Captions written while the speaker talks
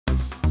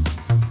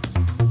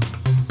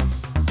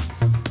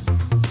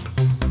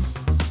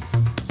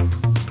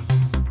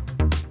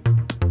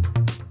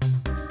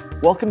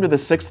Welcome to the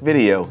 6th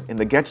video in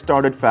the Get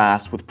Started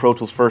Fast with Pro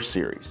Tools First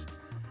series.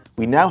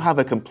 We now have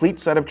a complete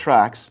set of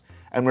tracks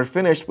and we're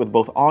finished with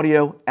both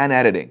audio and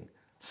editing.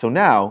 So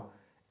now,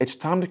 it's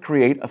time to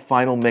create a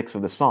final mix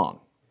of the song.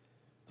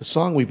 The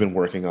song we've been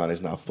working on is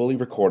now fully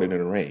recorded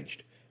and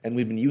arranged, and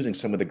we've been using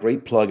some of the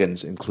great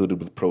plugins included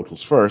with Pro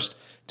Tools First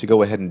to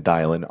go ahead and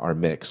dial in our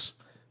mix.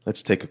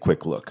 Let's take a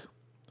quick look.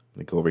 Let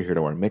me go over here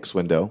to our mix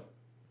window.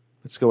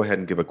 Let's go ahead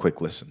and give a quick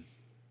listen.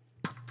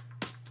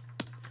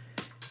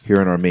 Here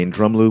in our main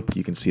drum loop,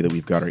 you can see that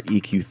we've got our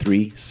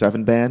EQ3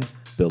 7-band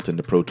built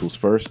into Pro Tools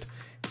First,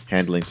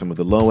 handling some of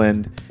the low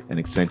end and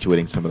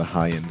accentuating some of the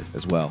high end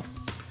as well.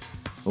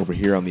 Over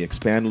here on the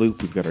expand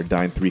loop, we've got our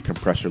Dyne 3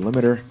 compressor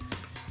limiter,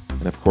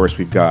 and of course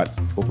we've got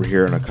over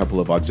here in a couple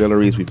of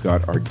auxiliaries, we've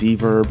got our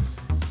Deverb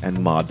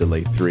and Mod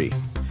Delay 3.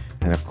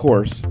 And of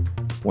course,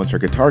 once our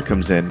guitar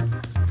comes in,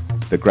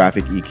 the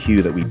graphic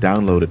EQ that we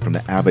downloaded from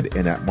the Avid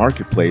in-app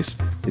marketplace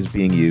is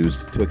being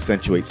used to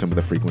accentuate some of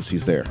the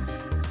frequencies there.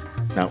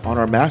 Now on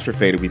our master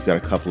fader, we've got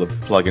a couple of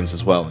plugins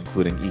as well,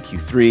 including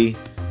EQ3,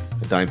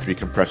 a Dyne 3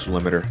 compressor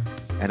limiter,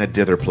 and a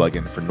dither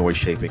plugin for noise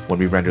shaping when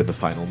we render the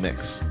final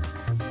mix.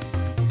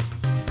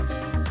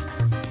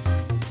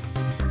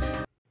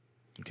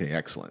 Okay,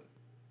 excellent.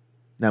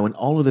 Now in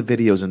all of the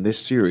videos in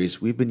this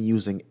series, we've been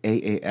using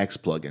AAX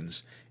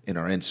plugins in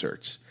our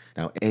inserts.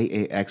 Now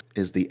AAX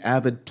is the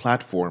Avid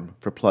platform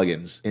for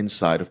plugins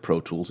inside of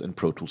Pro Tools and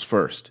Pro Tools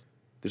First.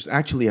 There's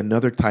actually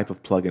another type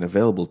of plugin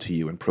available to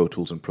you in Pro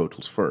Tools and Pro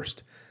Tools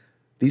First.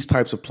 These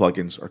types of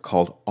plugins are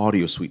called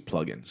Audiosuite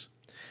plugins.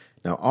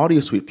 Now,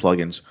 Audiosuite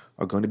plugins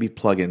are going to be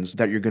plugins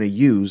that you're going to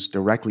use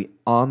directly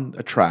on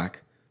a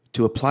track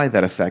to apply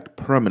that effect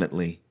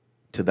permanently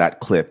to that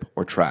clip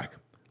or track.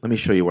 Let me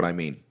show you what I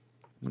mean.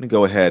 I'm going to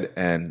go ahead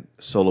and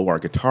solo our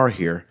guitar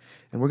here,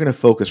 and we're going to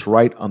focus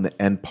right on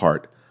the end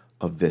part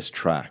of this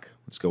track.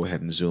 Let's go ahead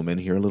and zoom in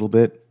here a little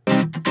bit.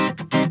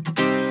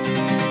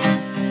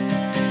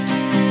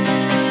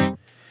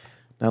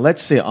 Now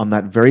let's say on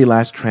that very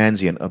last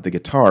transient of the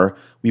guitar,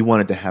 we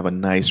wanted to have a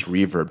nice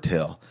reverb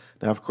tail.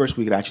 Now of course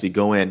we could actually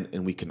go in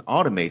and we can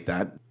automate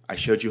that. I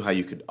showed you how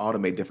you could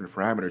automate different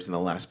parameters in the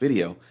last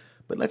video,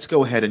 but let's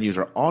go ahead and use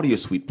our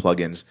Audiosuite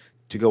plugins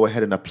to go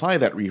ahead and apply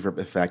that reverb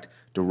effect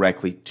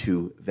directly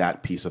to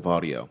that piece of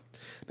audio.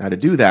 Now to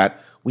do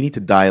that, we need to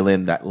dial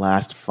in that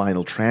last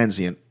final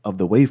transient of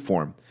the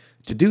waveform.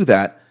 To do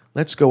that,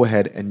 let's go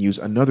ahead and use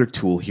another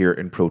tool here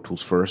in Pro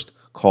Tools First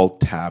called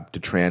Tab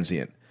to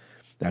Transient.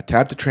 Now,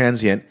 Tab to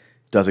Transient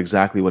does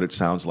exactly what it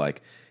sounds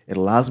like. It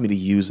allows me to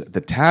use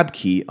the Tab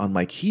key on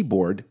my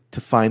keyboard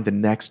to find the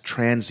next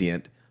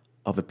transient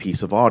of a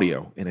piece of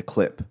audio in a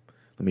clip.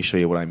 Let me show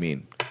you what I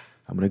mean.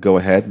 I'm going to go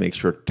ahead, make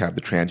sure Tab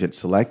to Transient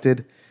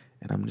selected,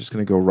 and I'm just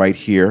going to go right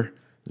here,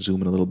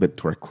 zoom in a little bit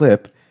to our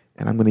clip,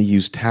 and I'm going to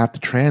use Tab to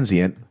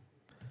Transient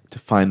to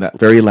find that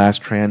very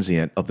last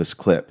transient of this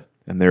clip.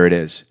 And there it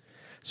is.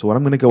 So what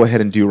I'm going to go ahead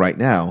and do right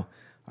now,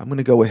 I'm going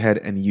to go ahead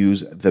and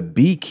use the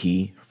B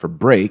key for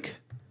break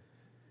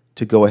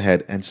to go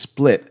ahead and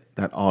split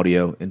that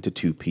audio into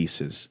two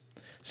pieces.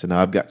 So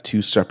now I've got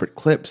two separate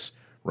clips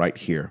right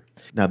here.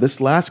 Now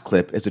this last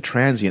clip is a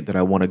transient that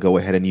I want to go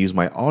ahead and use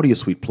my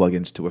Audiosuite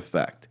plugins to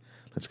effect.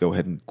 Let's go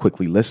ahead and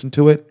quickly listen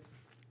to it.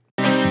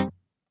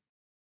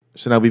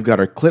 So now we've got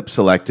our clip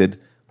selected.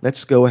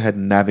 Let's go ahead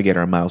and navigate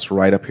our mouse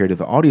right up here to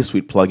the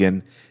Audiosuite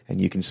plugin,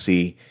 and you can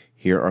see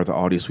here are the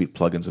Audiosuite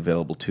plugins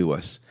available to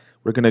us.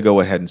 We're going to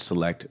go ahead and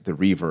select the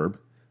reverb.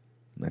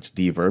 That's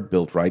Deverb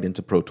built right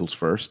into Pro Tools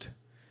First.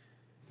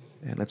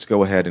 And let's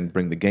go ahead and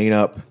bring the gain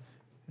up,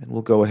 and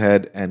we'll go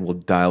ahead and we'll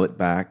dial it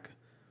back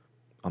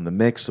on the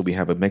mix so we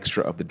have a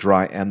mixture of the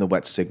dry and the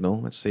wet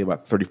signal. Let's say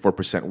about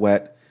 34%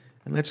 wet.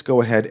 And let's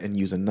go ahead and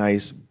use a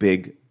nice,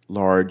 big,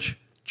 large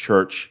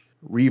church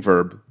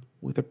reverb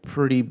with a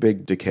pretty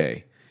big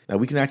decay. Now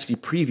we can actually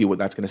preview what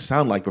that's going to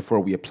sound like before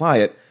we apply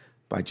it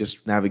by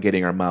just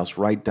navigating our mouse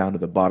right down to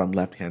the bottom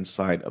left-hand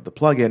side of the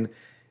plugin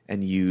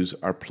and use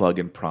our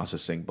plugin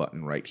processing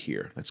button right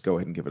here. Let's go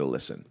ahead and give it a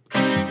listen.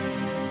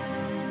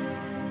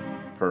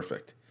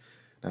 Perfect.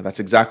 Now that's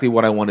exactly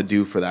what I want to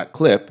do for that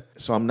clip,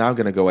 so I'm now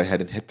going to go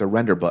ahead and hit the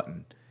render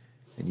button.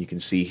 And you can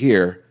see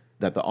here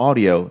that the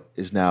audio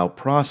is now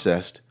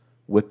processed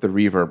with the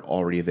reverb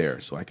already there.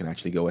 So I can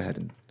actually go ahead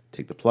and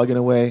take the plugin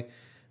away.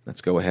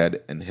 Let's go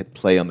ahead and hit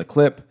play on the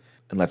clip,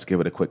 and let's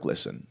give it a quick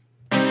listen.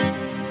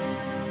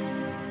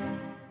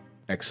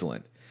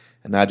 Excellent.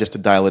 And now just to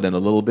dial it in a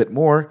little bit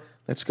more,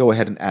 let's go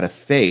ahead and add a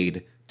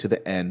fade to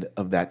the end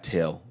of that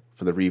tail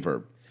for the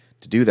reverb.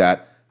 To do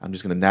that, I'm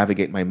just going to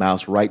navigate my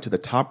mouse right to the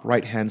top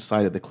right-hand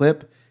side of the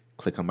clip,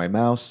 click on my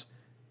mouse,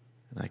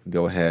 and I can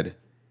go ahead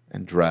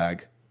and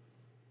drag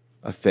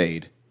a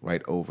fade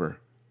right over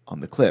on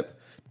the clip.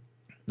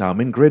 Now I'm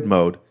in grid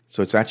mode,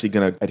 so it's actually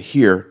going to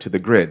adhere to the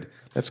grid.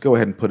 Let's go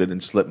ahead and put it in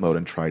slip mode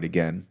and try it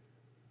again.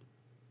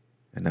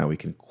 And now we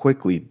can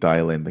quickly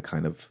dial in the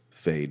kind of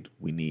fade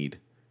we need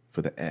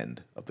for the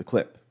end of the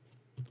clip.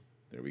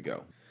 There we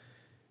go.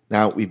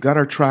 Now we've got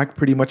our track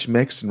pretty much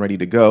mixed and ready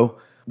to go.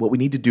 What we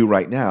need to do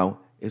right now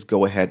is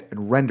go ahead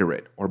and render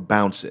it or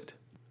bounce it.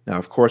 Now,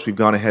 of course, we've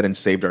gone ahead and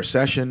saved our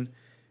session,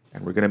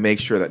 and we're going to make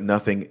sure that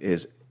nothing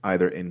is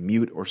either in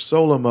mute or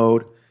solo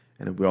mode,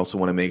 and we also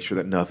want to make sure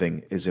that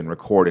nothing is in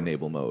record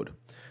enable mode.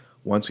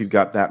 Once we've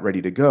got that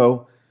ready to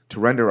go, to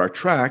render our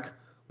track,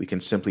 we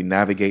can simply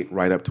navigate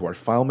right up to our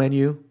File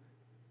menu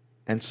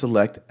and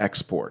select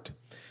Export.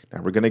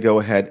 Now we're going to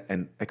go ahead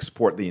and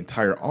export the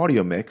entire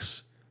audio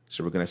mix,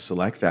 so we're going to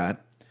select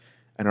that,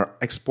 and our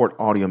Export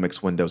Audio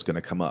Mix window is going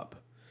to come up.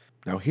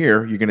 Now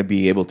here, you're going to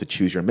be able to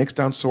choose your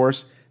mixdown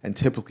source, and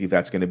typically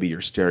that's going to be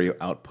your stereo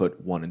output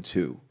 1 and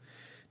 2.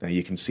 Now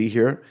you can see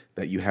here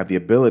that you have the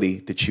ability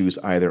to choose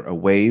either a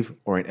WAV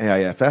or an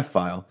AIFF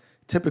file.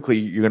 Typically,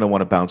 you're going to want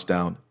to bounce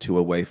down to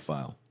a WAV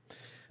file.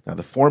 Now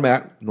the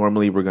format,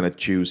 normally we're going to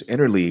choose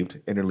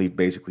interleaved. Interleaved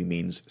basically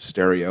means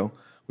stereo.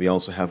 We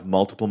also have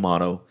multiple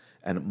mono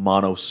and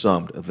mono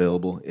summed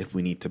available if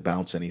we need to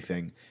bounce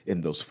anything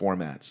in those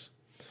formats.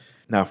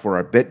 Now for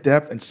our bit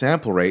depth and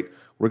sample rate,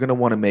 we're going to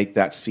want to make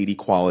that CD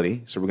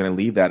quality, so we're going to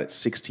leave that at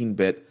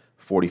 16-bit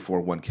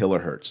 44 1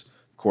 kilohertz.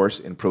 Of course,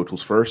 in Pro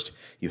Tools First,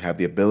 you have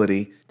the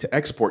ability to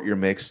export your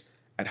mix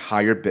at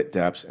higher bit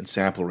depths and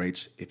sample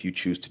rates if you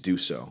choose to do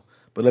so.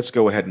 But let's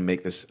go ahead and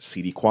make this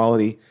CD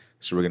quality,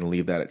 so we're going to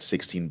leave that at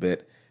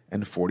 16-bit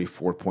and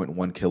 44.1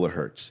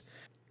 kilohertz.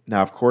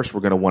 Now, of course,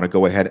 we're going to want to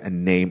go ahead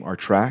and name our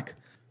track,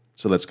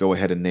 so let's go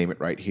ahead and name it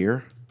right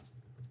here.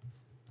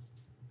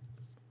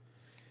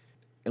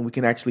 And we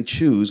can actually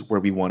choose where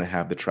we want to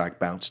have the track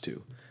bounce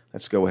to.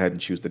 Let's go ahead and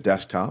choose the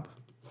desktop.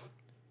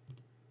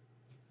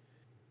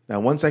 Now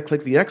once I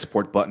click the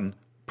export button,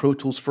 Pro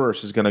Tools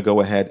First is going to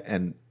go ahead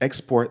and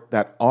export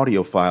that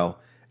audio file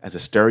as a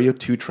stereo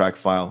 2-track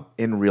file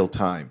in real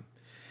time.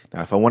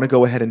 Now if I want to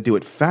go ahead and do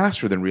it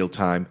faster than real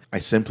time, I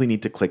simply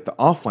need to click the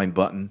offline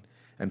button,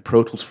 and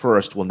Pro Tools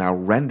First will now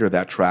render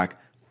that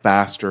track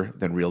faster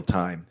than real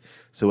time.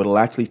 So it'll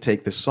actually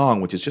take this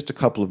song, which is just a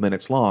couple of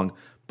minutes long,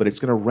 but it's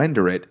going to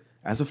render it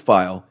as a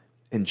file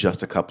in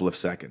just a couple of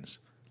seconds.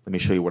 Let me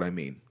show you what I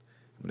mean.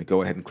 I'm going to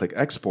go ahead and click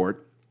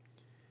Export,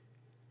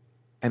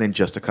 and in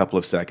just a couple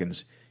of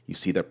seconds, you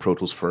see that Pro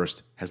Tools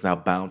First has now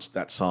bounced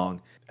that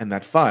song, and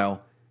that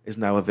file is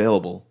now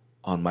available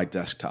on my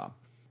desktop.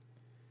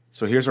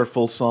 So here's our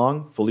full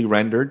song, fully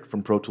rendered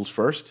from Pro Tools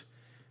First.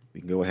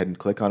 We can go ahead and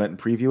click on it and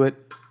preview it.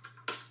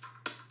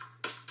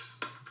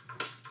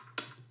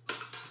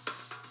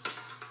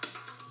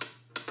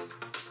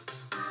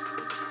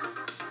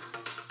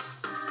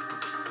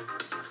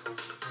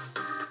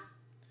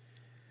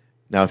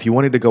 Now, if you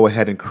wanted to go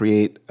ahead and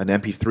create an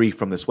MP3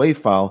 from this WAV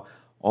file,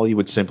 all you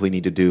would simply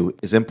need to do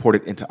is import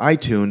it into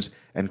iTunes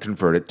and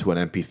convert it to an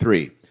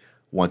MP3.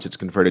 Once it's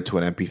converted to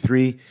an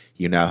MP3,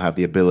 you now have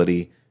the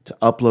ability to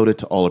upload it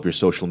to all of your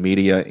social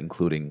media,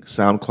 including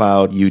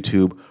SoundCloud,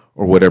 YouTube,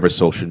 or whatever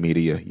social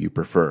media you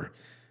prefer.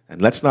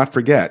 And let's not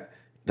forget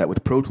that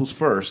with Pro Tools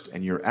First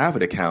and your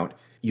Avid account,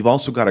 you've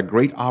also got a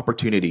great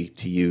opportunity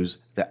to use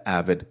the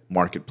Avid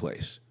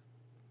Marketplace.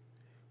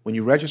 When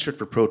you registered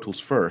for Pro Tools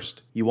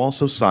First, you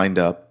also signed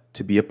up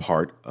to be a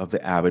part of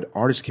the Avid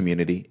artist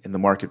community in the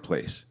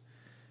marketplace.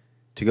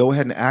 To go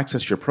ahead and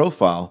access your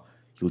profile,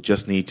 you'll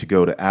just need to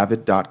go to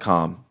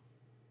avid.com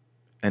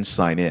and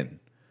sign in.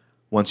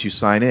 Once you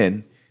sign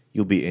in,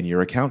 you'll be in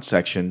your account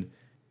section.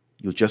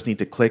 You'll just need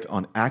to click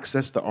on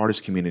Access the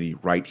Artist Community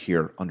right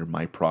here under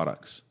My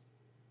Products.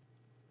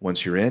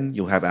 Once you're in,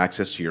 you'll have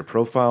access to your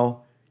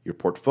profile, your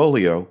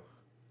portfolio,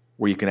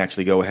 where you can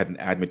actually go ahead and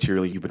add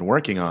material you've been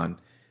working on.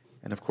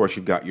 And of course,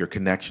 you've got your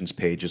connections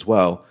page as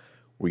well,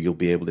 where you'll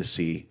be able to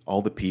see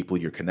all the people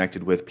you're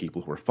connected with,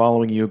 people who are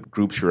following you,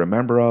 groups you're a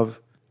member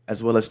of,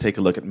 as well as take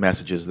a look at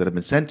messages that have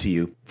been sent to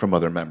you from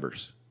other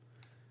members.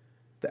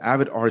 The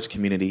Avid Artist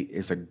community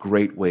is a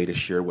great way to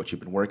share what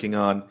you've been working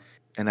on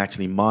and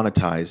actually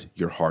monetize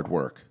your hard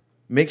work.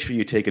 Make sure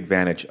you take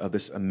advantage of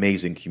this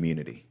amazing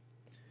community.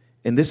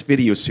 In this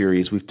video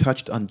series, we've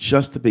touched on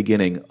just the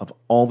beginning of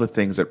all the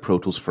things that Pro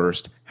Tools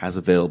First has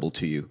available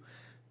to you.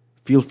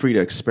 Feel free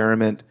to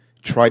experiment,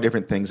 try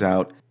different things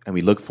out, and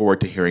we look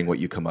forward to hearing what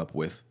you come up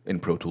with in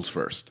Pro Tools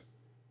First.